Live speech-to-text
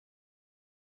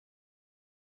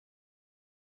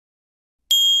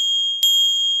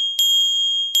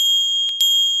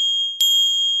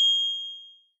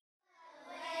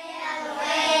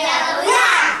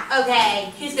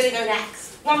Okay, who's going to go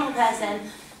next? One more person.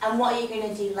 And what are you going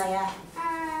to do, Leia?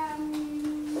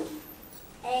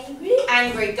 Angry.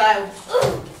 Angry, go.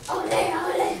 Ole, ole. Ole,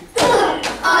 ole.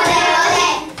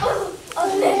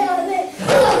 Ole, ole.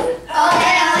 Ole,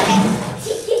 ole.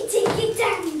 Chiki, chiki,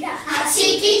 tanga.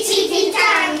 Chiki, chiki,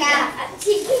 tanga.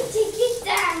 Chiki, chiki,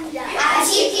 tanga.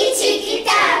 Chiki, chiki,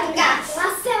 tanga.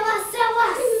 Wassa, wassa,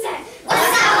 wassa.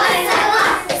 Wassa, wassa,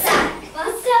 wassa.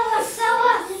 Wassa, wassa,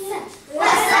 wassa.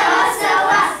 Wassa, wassa,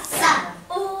 wassa.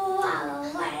 Oh, alo,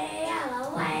 way, alo,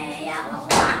 way, alo,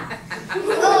 wa.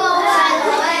 Oh, alo,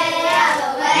 way, alo,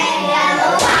 way, alo,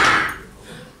 wa.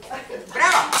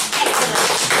 Bravo! Excellent.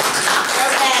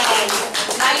 Okay.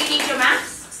 Now you need your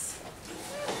masks.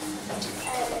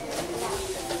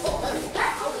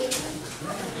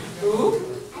 Ooh.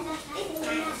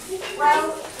 Well,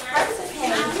 that's okay.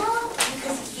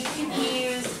 Because you can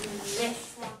use this.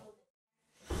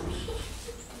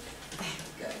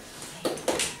 Good.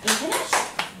 You finished?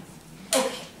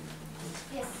 Okay.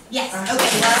 Yes. Yes.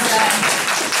 Okay. Well done.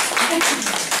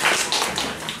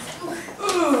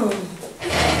 Ooh.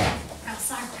 Oh,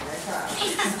 sorry.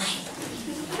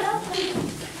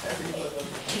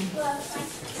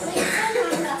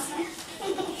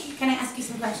 Can I ask you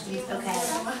some questions? Okay.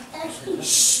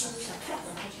 Shh.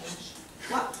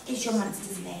 What is your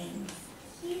monster's name?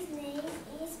 His name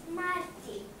is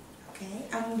Marty. Okay.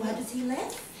 And where does he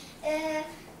live?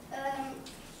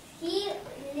 He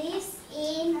lives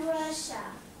in Russia.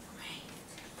 Great.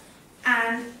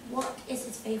 And what is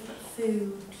his favorite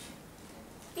food?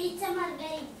 Pizza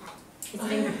margarita. His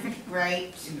favorite.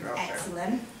 Great.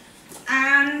 Excellent.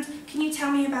 And can you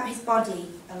tell me about his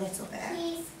body a little bit?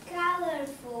 He's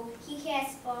colorful. He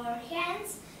has 4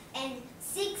 hands and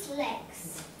 6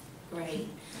 legs. Great.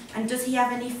 And does he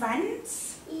have any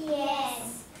friends?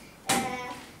 Yes.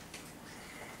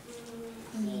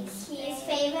 His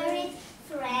favorite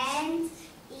friend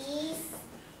is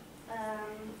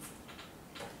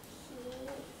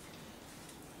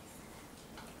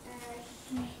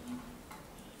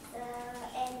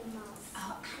animals.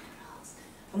 Oh, animals.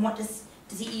 And what does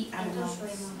he eat animals?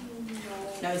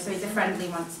 No, so he's a friendly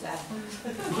monster. His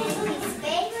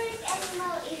favorite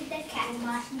animal is the cat.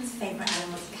 His favorite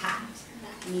animal is cat.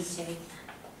 Me too.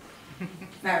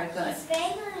 Very good. His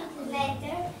favorite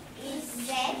letter is Z,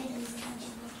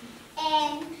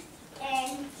 and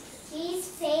his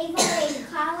favorite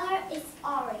color is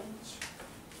orange.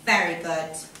 Very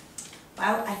good.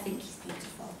 Well, I think he's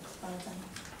beautiful. Well done.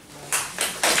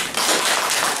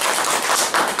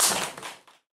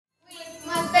 With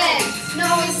my pen, no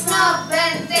it's not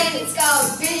Ben 10, it's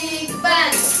called Big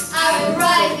Ben. I will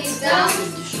write it down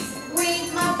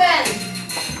with my pen.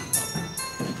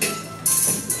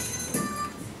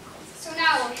 So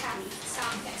now we have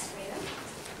some text rhythm.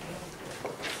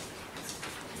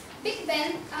 Big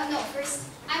Ben, first,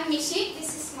 I'm Mishi, this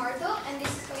is Marto, and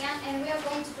this is Koyan, and we are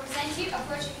going to present you a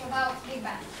project about Big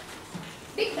Ben.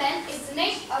 Big Ben is the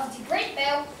name of the great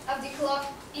bell of the clock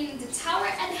in the tower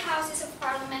and houses of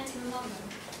Parliament in London.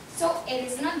 So it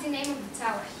is not the name of the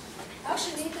tower.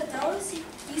 Actually, the tower is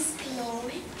in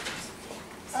honor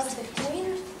of the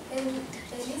Queen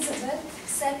Elizabeth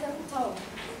II Tower.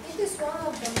 It is one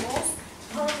of the most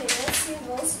prominent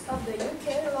symbols of the UK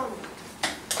London.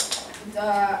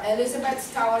 The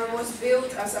Elizabeth Tower was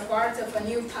built as a part of a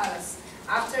new palace.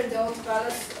 After the old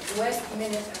palace,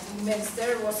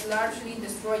 Westminster was largely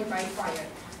destroyed by fire.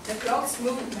 The clock's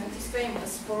movement is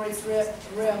famous for its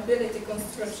reliability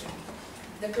construction.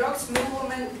 The clock's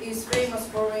movement is famous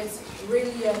for its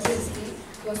reliability.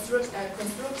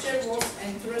 Construction was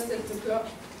entrusted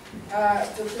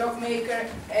to clockmaker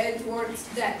Edward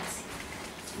Dent.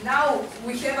 Now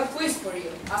we have a quiz for you,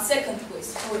 a second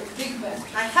quiz for Big Ben.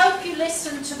 I hope you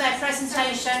listened to their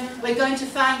presentation. We're going to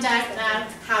find out now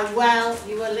how well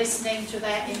you were listening to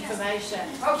their information.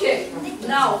 Okay,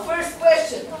 now first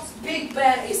question. Big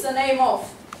Ben is the name of?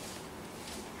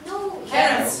 No.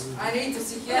 Parents, I need to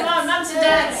see Come on, mum to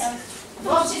dad.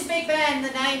 What is Big Ben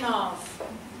the name of?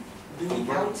 The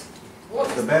belt.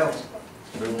 What? The belt.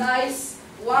 Nice.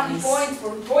 1 point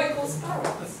for Boyko's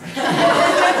parents.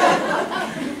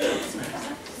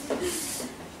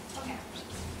 Okay.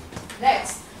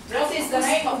 Next, what is the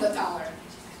name of the tower?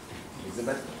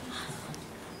 Elizabeth.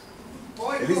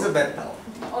 Boyko. Elizabeth Tower.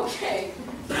 Okay,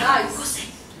 nice.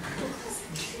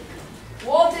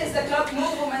 What is the clock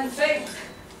movement famous?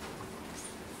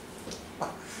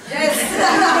 Yes.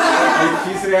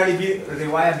 His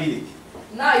reliability.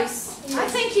 Nice. I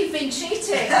think you've been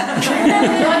cheating.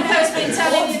 Boyko's been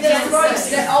telling you the Destroyed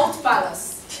answers. the old palace.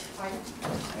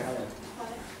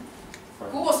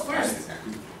 Who was first?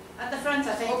 At the front,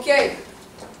 I think. Okay.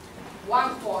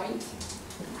 1 point.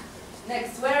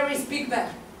 Next, where is Big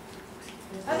Ben?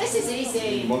 Oh, this is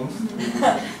easy. In London.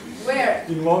 Where?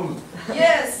 In London.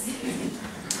 Yes!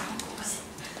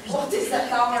 What is the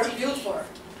tower built for?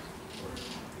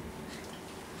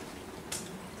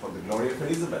 For the glory of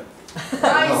Elizabeth.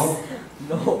 Nice!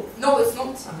 No. No, it's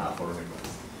not. For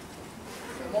Nicholas.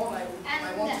 Come on, I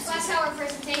And want to that's see. our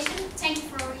presentation. Thank you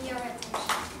for your attention.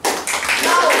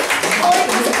 No!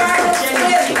 Only the parents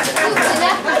win!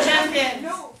 Champion.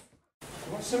 No!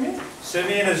 What's Simeon?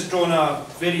 Simeon has drawn a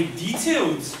very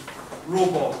detailed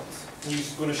robot.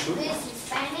 He's going to show you. This is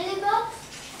family box.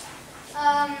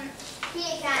 He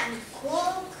can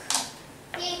cook,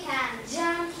 he can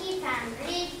jump, he can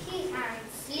read, he can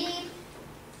sleep,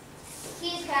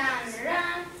 he can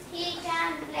run, he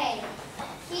can play.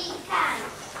 He can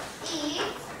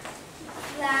eat,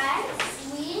 fly,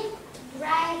 swim,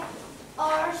 drive,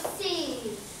 or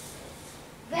see.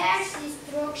 There's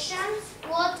instructions.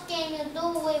 What can you do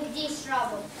with this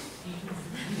robot?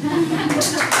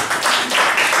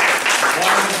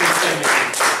 Wonderful, Simeon.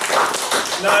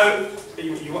 Now,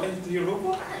 you want to do your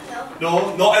robot?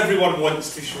 No, not everyone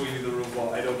wants to show you the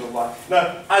robot. I don't know why.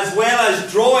 Now, as well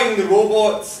as drawing the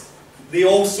robots, they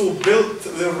also built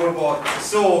the robot.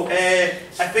 So,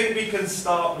 I think we can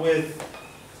start with.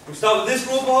 We'll start with this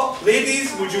robot.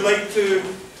 Ladies, would you like to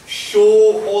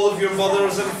show all of your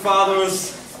mothers and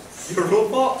fathers your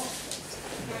robot,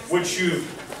 which you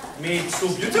made so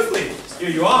beautifully? Here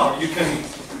you are. You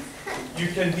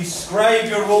can describe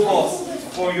your robot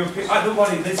for your. Don't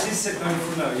worry. Let's just sit down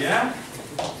for now. Yeah.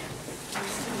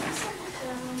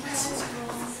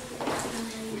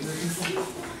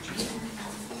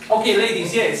 Okay,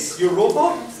 ladies. Yes, your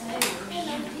robot.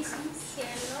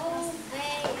 Hello,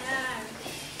 they are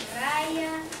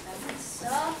Ryan,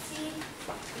 Sophie,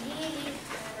 Lily,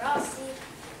 Rosie,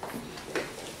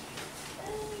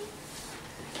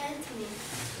 and me.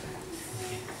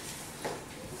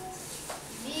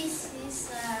 This is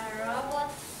a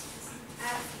robot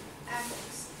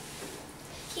artist.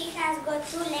 He has got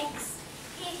 2 legs.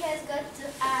 He has got 2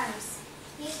 arms.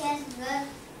 He has got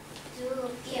 2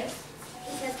 ears.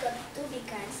 He has got 2 big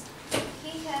eyes.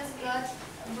 He has got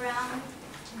a brown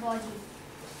body.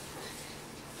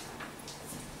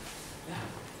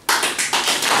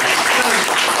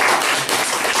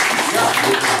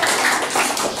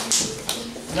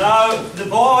 Now, the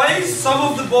boys, some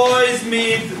of the boys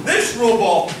made this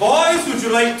robot. Boys, would you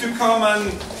like to come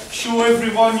and show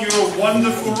everyone your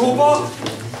wonderful robot?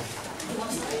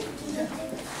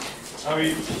 I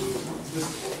mean,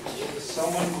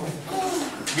 someone,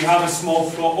 we have a small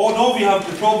flaw. Oh no, we have,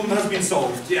 the problem has been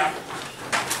solved, yeah.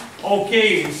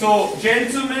 Okay, so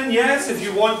gentlemen, yes, if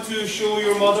you want to show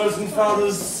your mothers and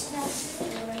fathers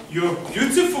your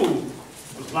beautiful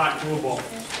black robot.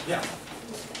 Yeah.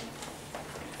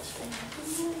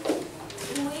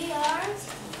 We are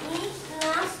me,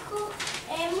 Nasco,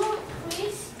 Emo,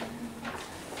 Chris,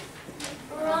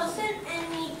 Rosen, and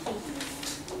Nikki.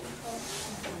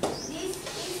 This is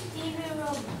TV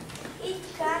robot. It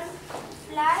can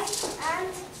fly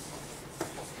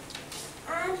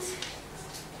and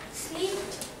sleep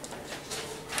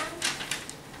and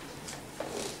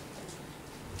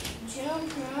jump,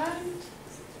 run,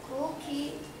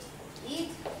 cookie,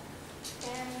 eat,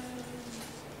 and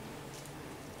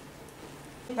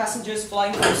Passengers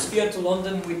flying from Sphere to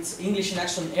London with English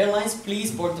National Airlines,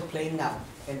 please board the plane now.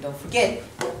 And don't forget.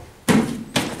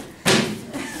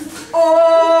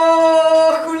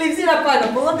 Oh, who lives in a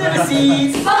pineapple under the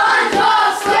sea?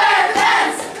 SpongeBob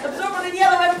SquarePants! Absorbed in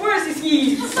yellow and where's his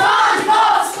he?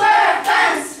 SpongeBob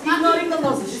SquarePants! Ignoring the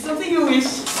nonsense, it's something you wish.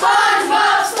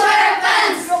 SpongeBob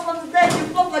SquarePants! Drop on the deck, you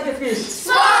flop like a fish.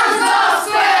 SpongeBob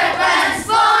SquarePants!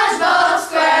 SpongeBob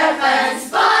SquarePants!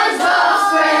 SpongeBob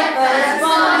SquarePants! SpongeBob SquarePants!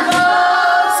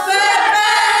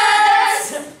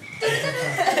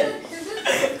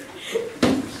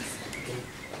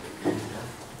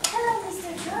 hello,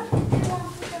 Mr. John. Do you want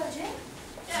to go drink?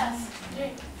 Yes,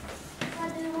 drink. What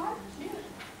do you want?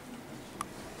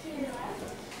 Here you are.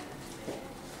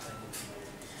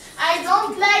 I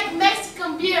don't like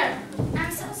Mexican beer.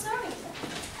 I'm so sorry.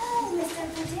 Hello, Mr.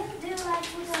 Putin. Do you like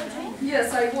food or drink?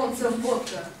 Yes, I want some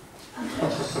vodka.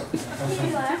 Here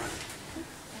you are.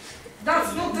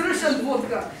 That's not Russian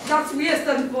vodka. That's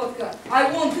Western vodka.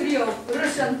 I want real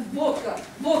Russian vodka.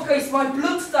 Vodka is my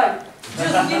blood type.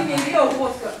 Just give me real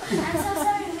vodka. I'm so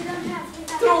sorry. We don't have.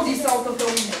 Throw this out of the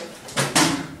window.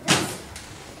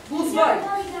 Who's Your right?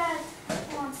 bodyguard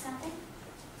wants something.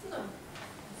 No.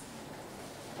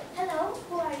 Hello,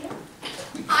 who are you?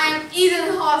 I am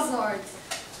Eden Hazard.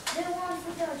 Do you want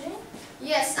food or drink?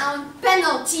 Yes, I'm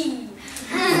penalty.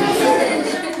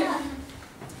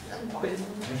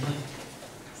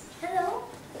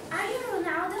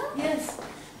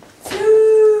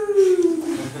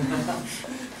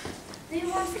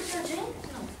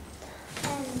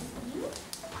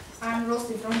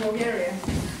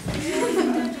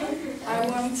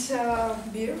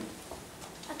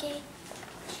 Okay.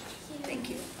 Thank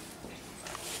you.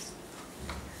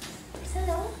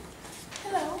 Hello.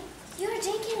 Hello. You're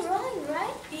drinking Rowing,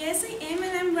 right? Yes, I am,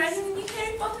 and I'm writing a new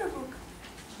Harry Potter book.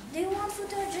 Do you want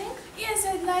food or drink? Yes,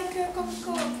 I'd like a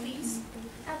Coca-Cola, please.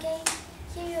 Okay.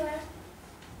 Here you are.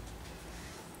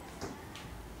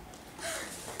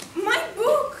 My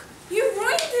book! You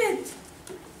ruined it!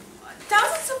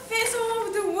 Thousands of fans all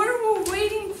over the world were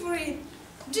waiting for it.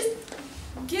 Just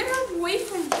get away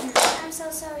from here. I'm so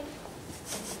sorry.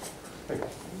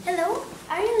 Hello?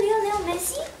 Are you Lionel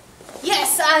Messi?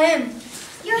 Yes, I am.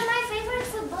 You're my favorite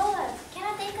footballer. Can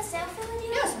I take a selfie with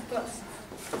you? Yes, of course.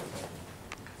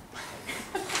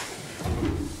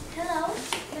 Hello?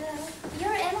 Hello?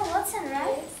 You're Emma Watson,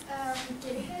 right?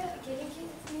 Can you give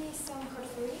me some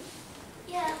coffee?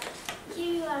 Yeah.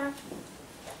 Here you are.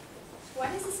 What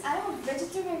is this? I'm a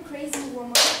vegetarian crazy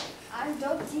woman. I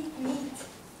don't eat meat.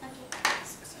 Okay.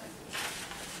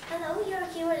 Hello, you're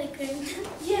Hillary Clinton.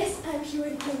 Yes, I'm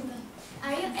Hillary Clinton.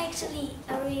 Are you actually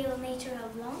a real natural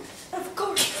blonde? Of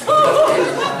course. Do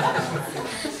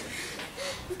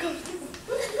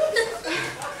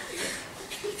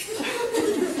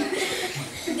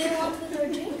you want food or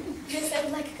drink? Yes, I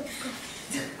would like a cup of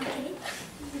coffee. Okay.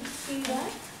 Here you are.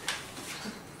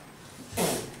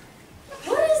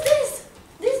 What is this?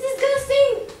 This is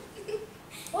disgusting.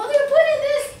 What do you put in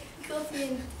this? Coffee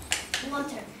and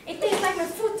water. It tastes like my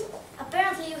food.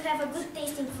 Apparently you have a good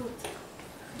tasting food.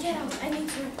 Get out. I need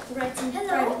to write some Hello?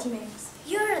 private emails.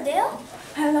 You're Adele?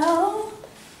 Hello,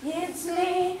 it's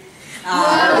me.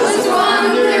 I was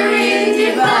wondering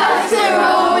if after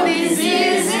all these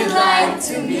years you'd like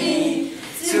to me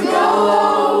to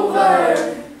go over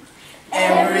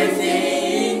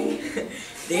everything.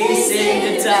 They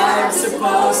say that I'm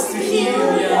supposed to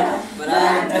heal ya, but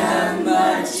I've done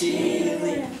much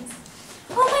healing.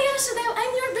 Oh my gosh, Adele,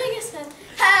 I'm your biggest fan.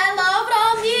 Hello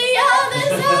from the other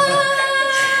side.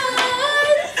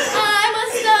 I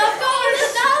must have gone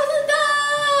 1,000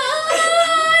 times.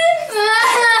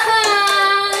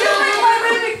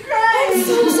 I'm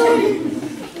so sorry.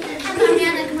 I'm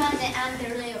Ariana Grande and the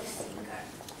Leo singer.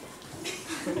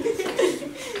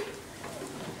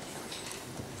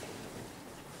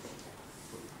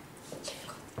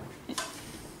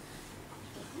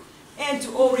 And to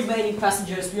all remaining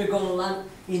passengers, we are going to land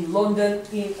in London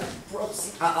in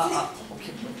approximately.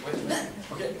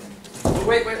 Okay.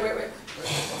 Wait. Okay.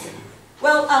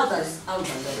 Well, I'll done.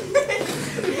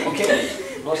 Okay.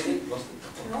 Lost it.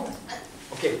 No.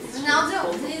 Okay.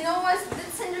 Ronaldo, do you know why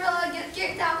did Cinderella get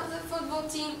kicked out of the football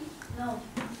team? No.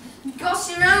 Because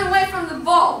she ran away from the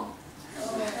ball.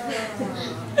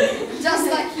 Just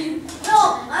like you.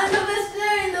 No, I'm the best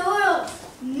player in the world.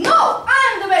 No, I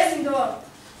am the best in the world.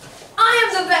 I am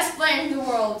the best player in the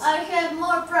world. I have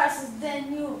more prizes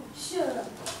than you. Shut up.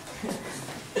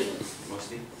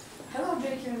 Hello,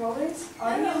 J.K. Rowling.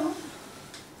 Are you?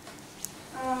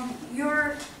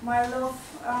 You're my love,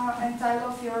 and I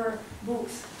love your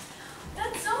books.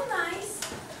 That's so nice.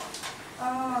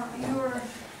 You're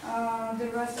the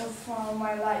rest of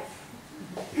my life.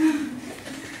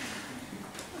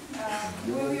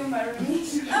 Will you marry me?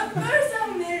 Of course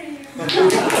I'll marry you.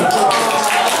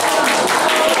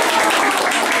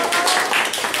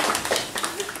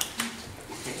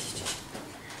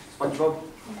 SpongeBob.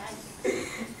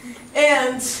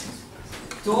 And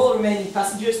to all remaining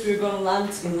passengers, we're going to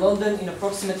land in London in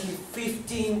approximately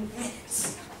 15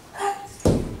 minutes.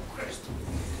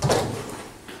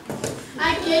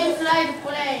 I can fly the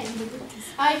plane.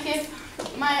 I have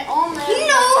my own.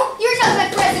 No, you're just my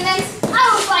president. I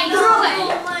will find your way.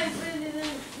 my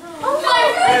president. No. Oh my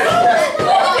president.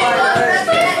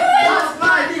 Not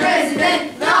my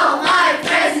president. No, my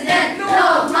president.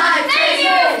 No, my Maybe you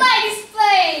will fly this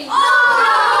plane.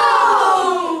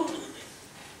 Oh!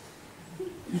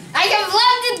 I have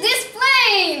landed this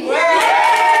plane.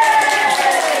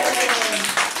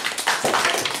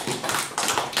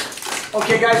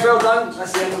 Okay, guys, well done.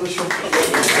 That's the end of the show.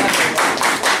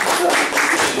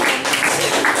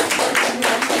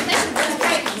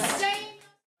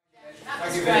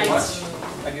 Thank you very much.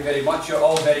 Thank you very much. You're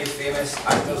all very famous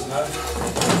actors now.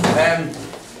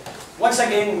 Once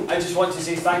again, I just want to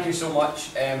say thank you so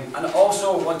much, and I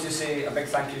also want to say a big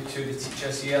thank you to the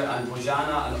teachers here and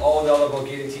Bojana and all the other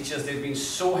Bulgarian teachers. They've been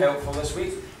so helpful this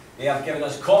week. They have given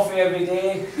us coffee every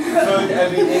day, food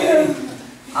every day,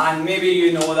 and maybe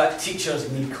you know that teachers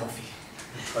need coffee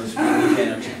because we need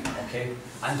energy, okay?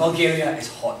 And Bulgaria is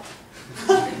hot.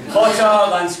 Hotter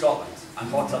than Scotland and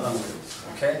hotter than Wales,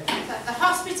 okay? But the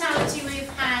hospitality we've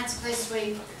had this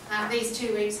week these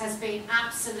 2 weeks has been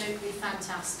absolutely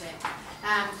fantastic.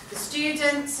 The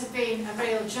students have been a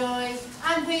real joy,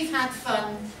 and we've had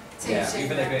fun teaching. Yeah, we've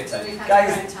had a great time. We've had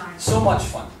Guys, a great time. so much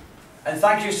fun. And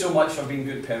thank you so much for being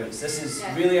good parents. This is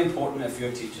Yeah. really important if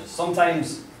you're teachers.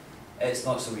 Sometimes it's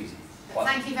not so easy. But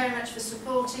Thank you very much for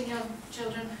supporting your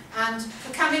children and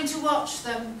for coming to watch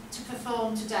them to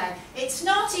perform today. It's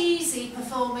not easy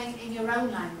performing in your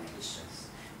own language,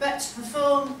 but to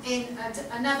perform in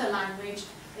another language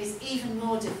is even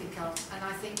more difficult, and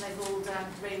I think they've all done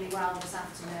really well this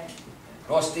afternoon.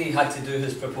 Rusty had to do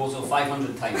his proposal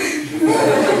 500 times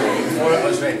before it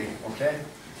was ready, okay?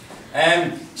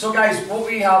 So guys, what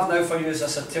we have now for you is a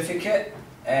certificate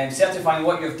certifying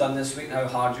what you've done this week and how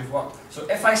hard you've worked. So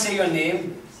if I say your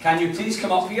name, can you please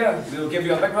come up here? We'll give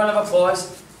you a big round of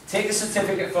applause, take the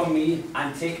certificate from me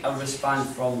and take a wristband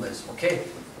from Liz, okay?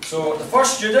 So the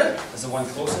first student is the one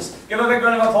closest. Give a big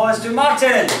round of applause to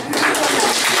Martin! Martin,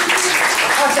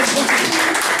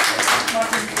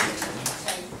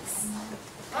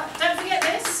 Don't forget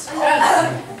this.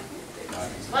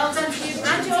 Well done to you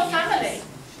and your family.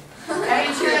 Very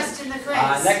interested in the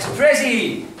quiz. next,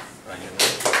 Prezi!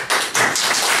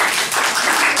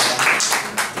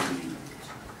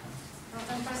 Well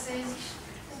done, Prezi.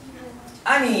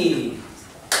 Annie!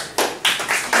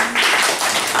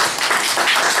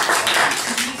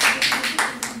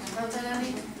 Well done,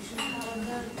 Annie.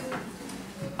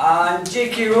 And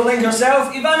J.K. Rowling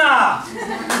herself, Ivana!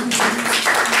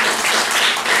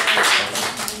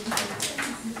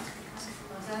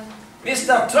 Well done.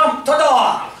 Mr. Trump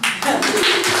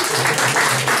Todor!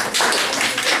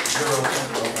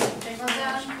 Well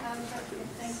done.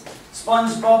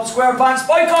 SpongeBob SquarePants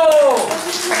Boyko!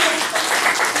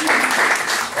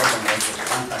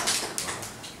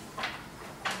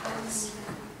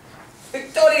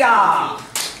 Victoria!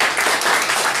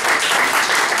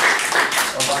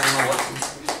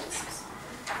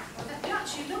 You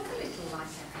actually look a little like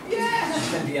it. Yeah! She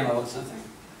can be Emma Watson, I think.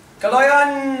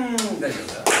 Kaloyan! There you go.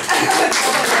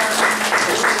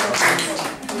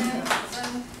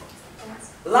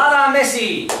 Lara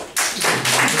Messi!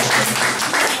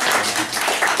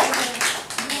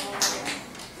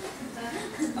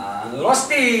 And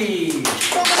Rusty!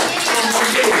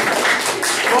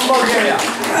 From Bulgaria.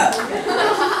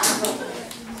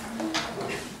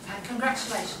 And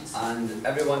congratulations. And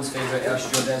everyone's favourite air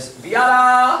stewardess,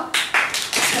 Viara!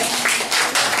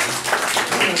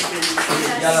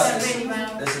 Viara, Really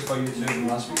well. this is for you too from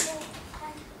last week.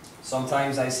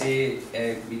 Sometimes I say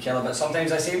Michaela, but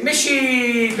sometimes I say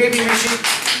Mishi! Baby Mishi!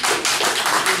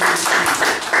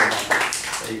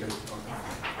 There you go.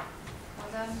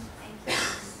 Well done.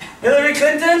 Hillary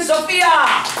Clinton,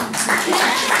 Sophia!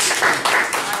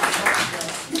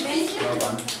 Well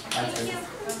done. Thank you.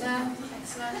 Well done.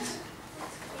 Excellent.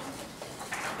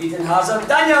 Eden Hazard,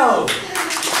 Daniel!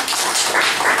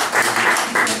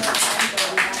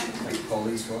 I think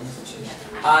Polly's gone, isn't she?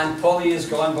 And Polly is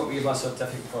gone, but we have a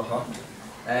certificate for her.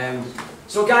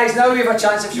 So guys, now we have a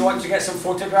chance if you want to get some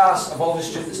photographs of all the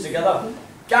students together.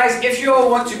 Guys, if you all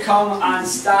want to come and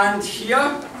stand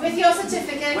here With your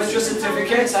certificate. with your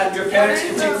certificates and your parents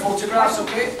can take photographs,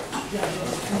 okay?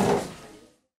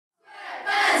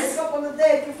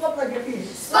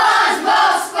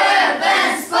 SpongeBob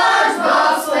SquarePants,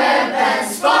 SpongeBob SquarePants,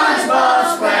 SpongeBob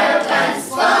SquarePants,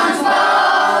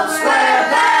 SpongeBob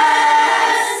SquarePants.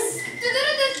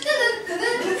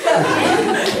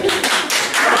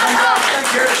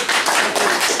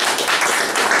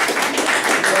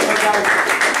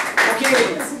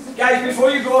 Okay, guys, before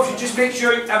you go, if you just make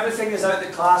sure everything is out of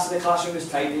the class and the classroom is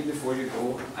tidy before you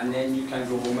go, and then you can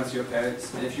go home with your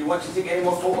parents. And if you want to take any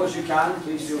more photos, you can.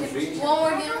 Please feel free.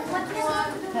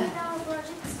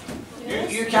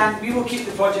 You can. We will keep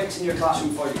the projects in your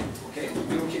classroom for you. Okay,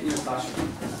 we will keep them in your classroom.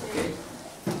 Okay.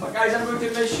 But guys, I'm going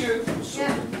to miss you.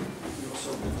 Yeah.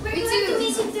 We're going to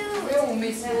miss you too.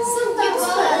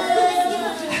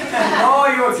 Oh,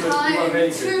 you were good. You were very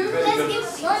good. Very Let's good. give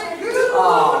Oh,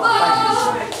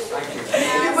 thank you.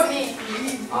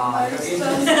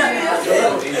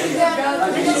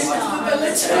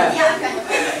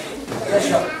 Thank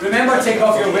you. Remember, take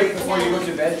off your wig before you go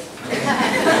to bed.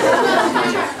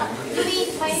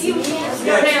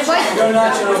 Your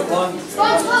natural blonde.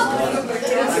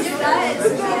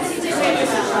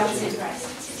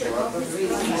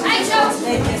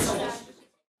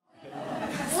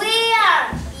 We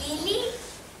are Lily,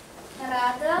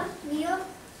 Rada, Mio,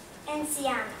 and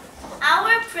Siana.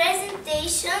 Our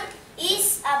presentation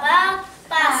is about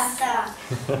pasta.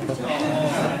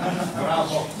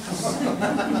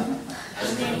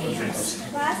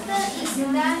 Pasta is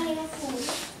Italian food.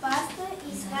 Pasta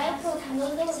is type of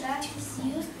noodle that is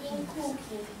used in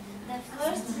cooking. The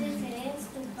first reference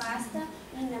to pasta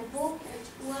in a book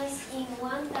was in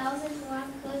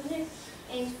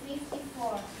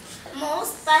 1154.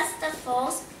 Most pasta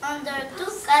falls under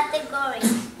two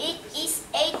categories. It is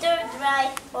either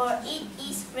dry or it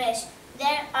is fresh.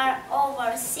 There are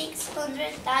over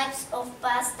 600 types of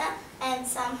pasta and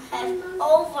some have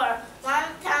over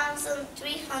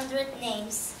 1,300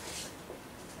 names.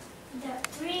 The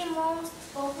three most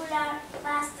popular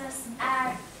pastas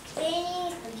are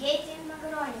penne, spaghetti, and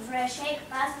macaroni. Fresh egg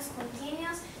pastas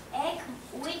continuous egg,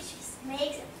 which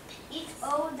makes it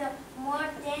all the more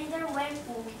tender when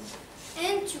cooking.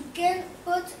 And you can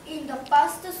put in the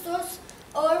pasta sauce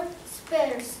or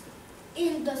spears.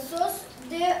 In the sauce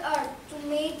there are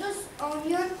tomatoes,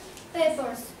 onion,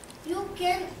 peppers. You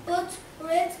can put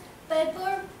red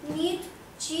pepper, meat,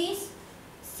 cheese,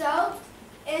 salt,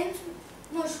 and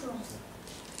mushrooms.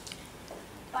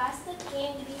 Pasta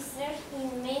can be served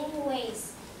in many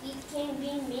ways. It can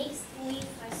be mixed with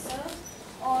a sauce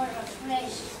or a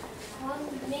fresh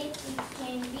condiment. It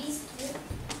can be stripped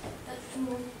to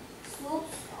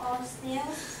soups or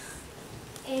stews,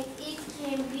 and it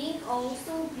can be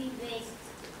also be baked.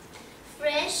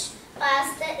 Fresh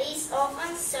pasta is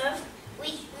often served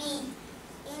with meat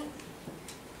in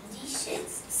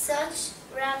dishes such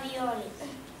ravioli.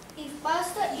 If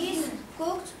pasta is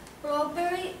cooked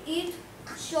properly, it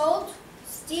should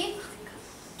stick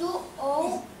to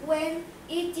all when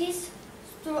it is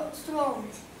strong.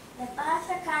 The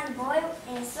pasta can boil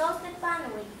in saucepan pan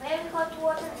with very hot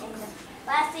water, and the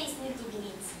pasta is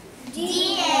nutty-grits. The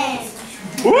end.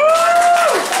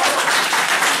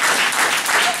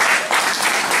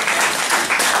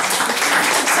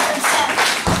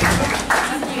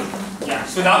 Yeah,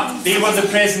 so they were the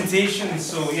presentations,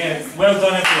 so yeah, well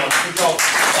done everyone, good job.